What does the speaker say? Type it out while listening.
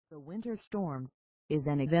The winter storm is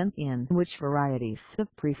an event in which varieties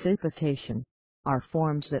of precipitation are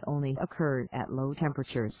formed that only occur at low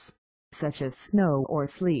temperatures, such as snow or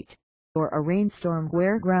sleet, or a rainstorm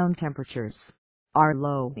where ground temperatures are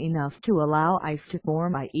low enough to allow ice to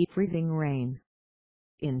form, i.e. freezing rain.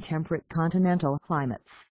 In temperate continental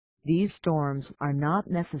climates, these storms are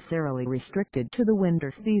not necessarily restricted to the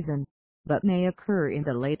winter season, but may occur in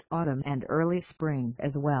the late autumn and early spring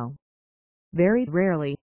as well. Very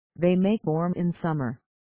rarely, they may form in summer,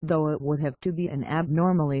 though it would have to be an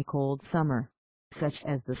abnormally cold summer, such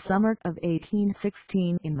as the summer of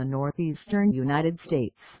 1816 in the northeastern United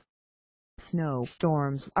States.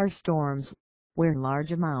 Snowstorms are storms where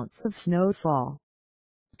large amounts of snow fall.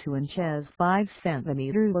 2 inches 5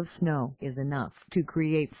 centimeters of snow is enough to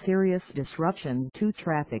create serious disruption to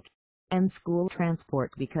traffic and school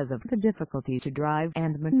transport because of the difficulty to drive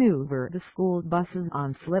and maneuver the school buses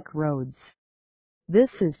on slick roads.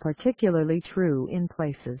 This is particularly true in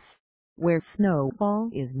places where snowfall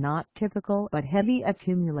is not typical but heavy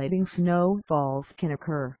accumulating snowfalls can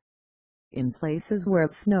occur. In places where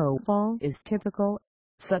snowfall is typical,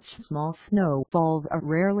 such small snowfalls are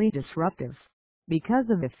rarely disruptive, because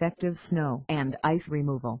of effective snow and ice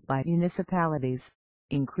removal by municipalities,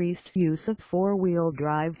 increased use of four-wheel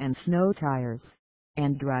drive and snow tires,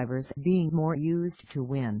 and drivers being more used to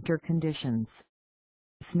winter conditions.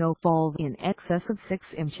 Snowfalls in excess of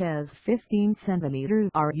 6 inches 15 centimeters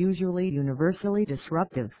are usually universally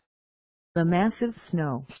disruptive. The massive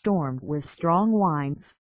snowstorm with strong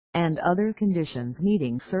winds and other conditions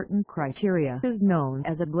meeting certain criteria is known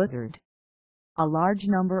as a blizzard. A large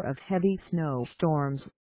number of heavy snowstorms,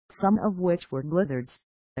 some of which were blizzards,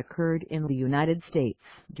 occurred in the United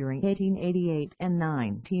States during 1888 and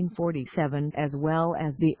 1947 as well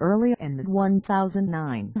as the early and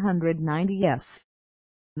mid-1990s.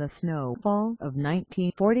 The snowfall of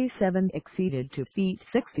 1947 exceeded 2 feet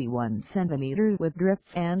 61 centimeters with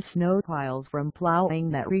drifts and snow piles from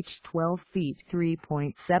plowing that reached 12 feet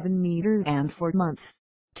 3.7 meters, and for months,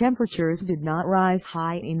 temperatures did not rise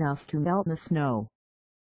high enough to melt the snow.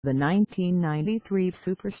 The 1993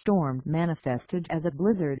 superstorm manifested as a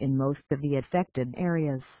blizzard in most of the affected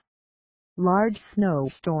areas. Large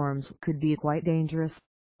snowstorms could be quite dangerous.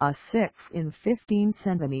 A 6 in 15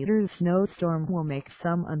 centimeters snowstorm will make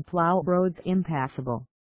some unplowed roads impassable,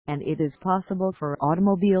 and it is possible for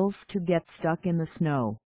automobiles to get stuck in the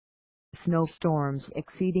snow. Snowstorms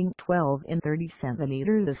exceeding 12 in 30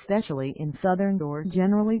 centimeters, especially in southern or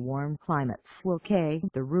generally warm climates, will cave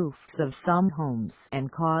the roofs of some homes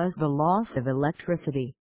and cause the loss of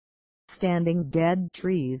electricity. Standing dead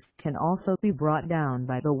trees can also be brought down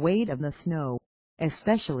by the weight of the snow,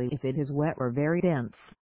 especially if it is wet or very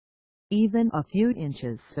dense. Even a few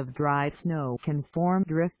inches of dry snow can form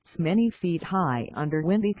drifts many feet high under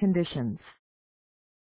windy conditions.